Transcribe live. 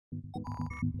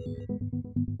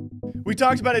We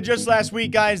talked about it just last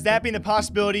week, guys, that being the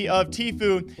possibility of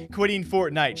Tfue quitting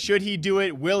Fortnite. Should he do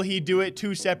it? Will he do it?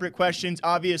 Two separate questions,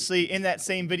 obviously, in that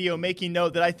same video, making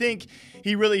note that I think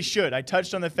he really should. I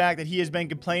touched on the fact that he has been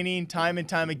complaining time and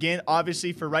time again,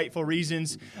 obviously for rightful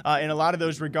reasons in a lot of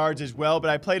those regards as well, but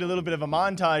I played a little bit of a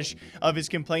montage of his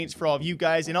complaints for all of you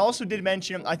guys, and also did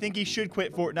mention I think he should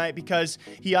quit Fortnite because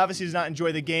he obviously does not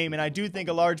enjoy the game, and I do think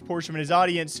a large portion of his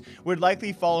audience would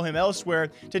likely follow him elsewhere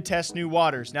to test new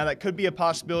waters. Now, that could be a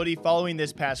possibility following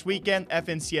this past weekend,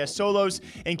 FNCS Solos.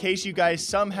 In case you guys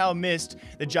somehow missed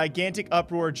the gigantic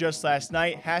uproar just last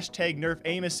night, hashtag Nerf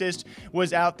aim assist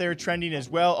was out there trending as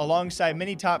well, alongside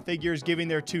many top figures giving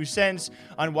their 2 cents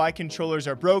on why controllers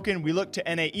are broken. We look to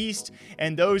NA East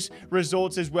and those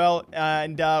results as well,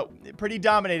 and pretty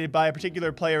dominated by a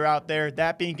particular player out there,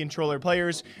 that being controller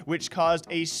players, which caused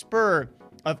a spur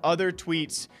of other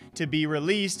tweets to be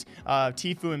released.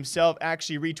 Tfue himself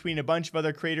actually retweeting a bunch of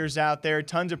other creators out there,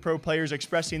 tons of pro players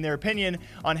expressing their opinion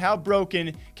on how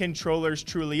broken controllers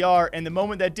truly are, and the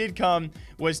moment that did come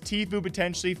was Tfue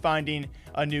potentially finding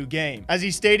a new game. As he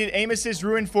stated, aim assist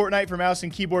ruined Fortnite for mouse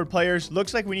and keyboard players.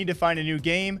 Looks like we need to find a new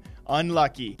game.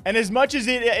 Unlucky. And as much as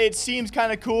it seems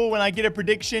kind of cool when I get a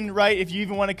prediction, right, if you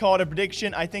even want to call it a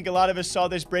prediction, I think a lot of us saw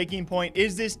this breaking point.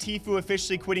 Is this Tfue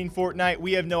officially quitting Fortnite?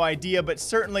 We have no idea, but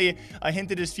certainly a hint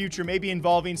at his future, maybe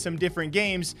involving some different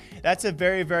games. That's a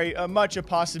very, very much a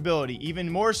possibility. Even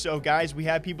more so, guys, we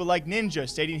have people like Ninja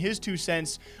stating his 2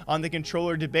 cents on the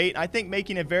controller debate. I think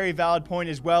making a very valid point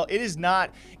as well. It is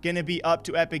not going to be up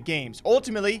to Epic Games.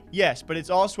 Ultimately, yes, but it's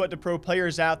also up to pro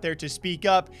players out there to speak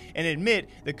up and admit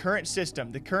the current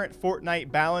system, the current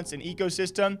Fortnite balance and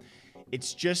ecosystem,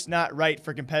 it's just not right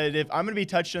for competitive. I'm going to be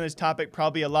touching on this topic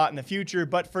probably a lot in the future,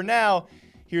 but for now,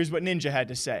 here's what Ninja had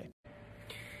to say.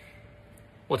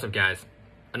 What's up, guys?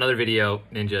 Another video,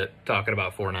 Ninja, talking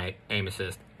about Fortnite, aim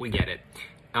assist. We get it.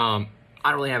 I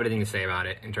don't really have anything to say about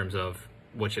it in terms of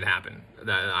what should happen.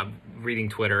 I'm reading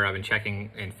Twitter, I've been checking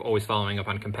and always following up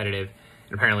on competitive.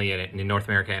 And apparently in North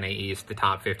America, NA East, the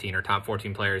top 15 or top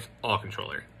 14 players, all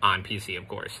controller, on PC, of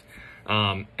course.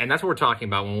 And that's what we're talking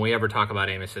about when we ever talk about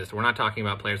aim assist. We're not talking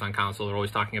about players on console. We're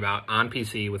always talking about on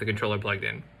PC with a controller plugged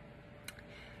in.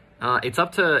 It's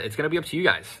going to be up to you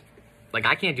guys. Like,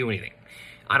 I can't do anything.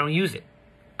 I don't use it.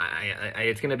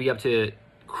 It's going to be up to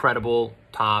credible,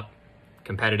 top,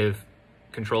 competitive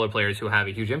controller players who have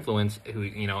a huge influence, who,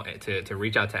 you know, to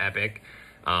reach out to Epic,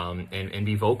 and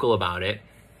be vocal about it.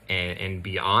 And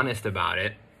be honest about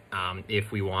it,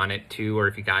 if we want it to, or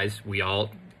if you guys, we all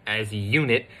as a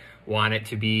unit want it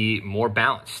to be more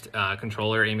balanced.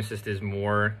 Controller aim assist is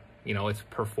more, you know, it's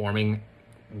performing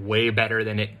way better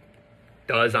than it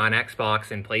does on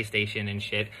Xbox and PlayStation and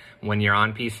shit when you're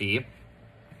on PC.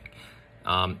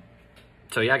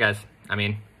 So yeah, guys, I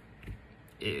mean,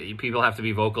 people have to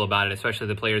be vocal about it, especially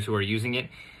the players who are using it.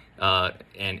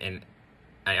 And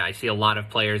I see a lot of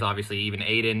players, obviously, even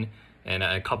Aiden, and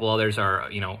a couple others are,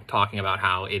 you know, talking about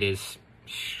how it is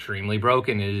extremely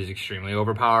broken. It is extremely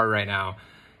overpowered right now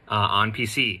on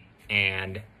PC.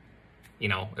 And, you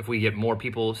know, if we get more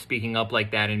people speaking up like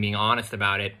that and being honest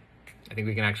about it, I think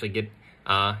we can actually get,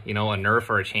 you know, a nerf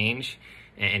or a change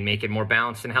and make it more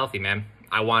balanced and healthy, man.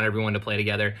 I want everyone to play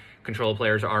together. Controller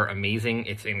players are amazing.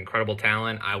 It's an incredible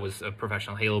talent. I was a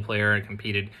professional Halo player and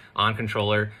competed on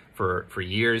controller for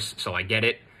years, so I get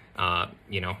it.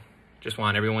 You know, just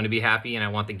want everyone to be happy, and I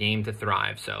want the game to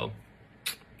thrive. So,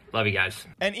 love you guys.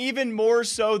 And even more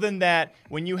so than that,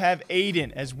 when you have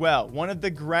Aiden as well, one of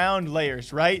the ground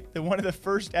layers, right? One of the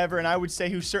first ever, and I would say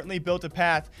who certainly built a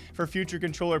path for future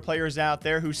controller players out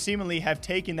there who seemingly have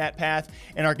taken that path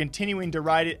and are continuing to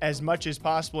ride it as much as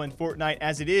possible in Fortnite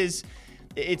as it is.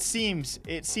 It seems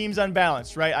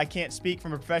unbalanced, right? I can't speak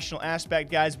from a professional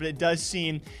aspect, guys, but it does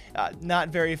seem not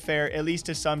very fair, at least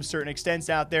to some certain extents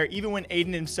out there. Even when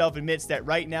Aiden himself admits that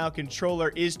right now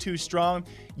controller is too strong,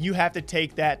 you have to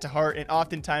take that to heart. And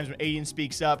oftentimes when Aiden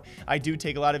speaks up, I do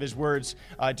take a lot of his words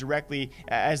directly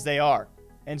as they are.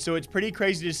 And so it's pretty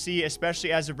crazy to see,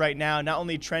 especially as of right now, not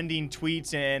only trending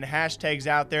tweets and hashtags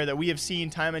out there that we have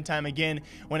seen time and time again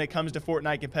when it comes to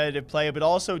Fortnite competitive play, but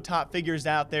also top figures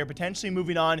out there potentially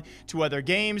moving on to other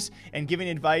games and giving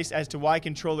advice as to why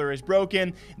controller is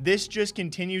broken. This just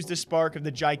continues the spark of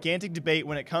the gigantic debate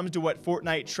when it comes to what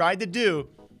Fortnite tried to do.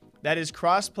 That is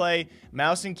crossplay,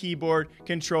 mouse and keyboard,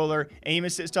 controller, aim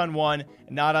assist on one,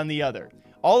 not on the other.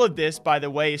 All of this, by the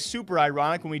way, is super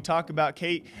ironic when we talk about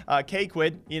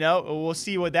K-Quid. You know, we'll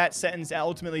see what that sentence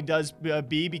ultimately does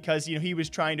be, because, you know, he was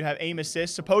trying to have aim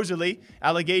assist, supposedly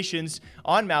allegations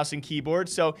on mouse and keyboard.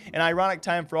 So an ironic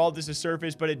time for all this to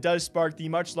surface, but it does spark the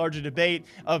much larger debate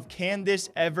of, can this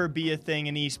ever be a thing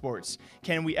in esports?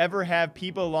 Can we ever have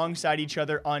people alongside each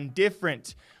other on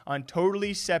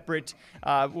totally separate,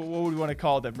 what would we want to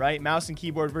call them, right? Mouse and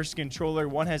keyboard versus controller.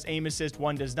 One has aim assist,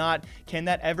 one does not. Can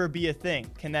that ever be a thing?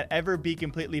 Can that ever be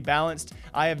completely balanced?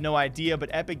 I have no idea, but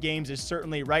Epic Games is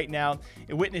certainly right now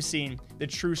witnessing the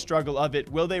true struggle of it.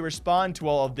 Will they respond to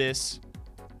all of this?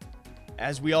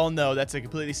 As we all know, that's a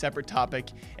completely separate topic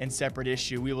and separate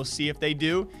issue. We will see if they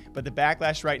do, but the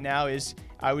backlash right now is,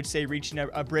 I would say, reaching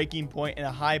a breaking point and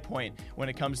a high point when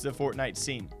it comes to the Fortnite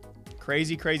scene.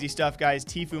 Crazy, crazy stuff, guys.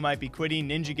 Tfue might be quitting.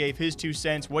 Ninja gave his 2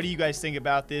 cents. What do you guys think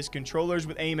about this? Controllers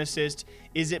with aim assist.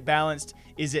 Is it balanced?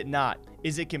 Is it not?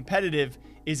 Is it competitive?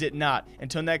 Is it not?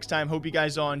 Until next time, hope you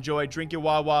guys all enjoy. Drink your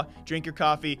Wawa, drink your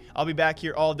coffee. I'll be back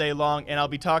here all day long, and I'll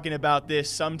be talking about this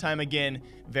sometime again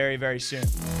very, very soon.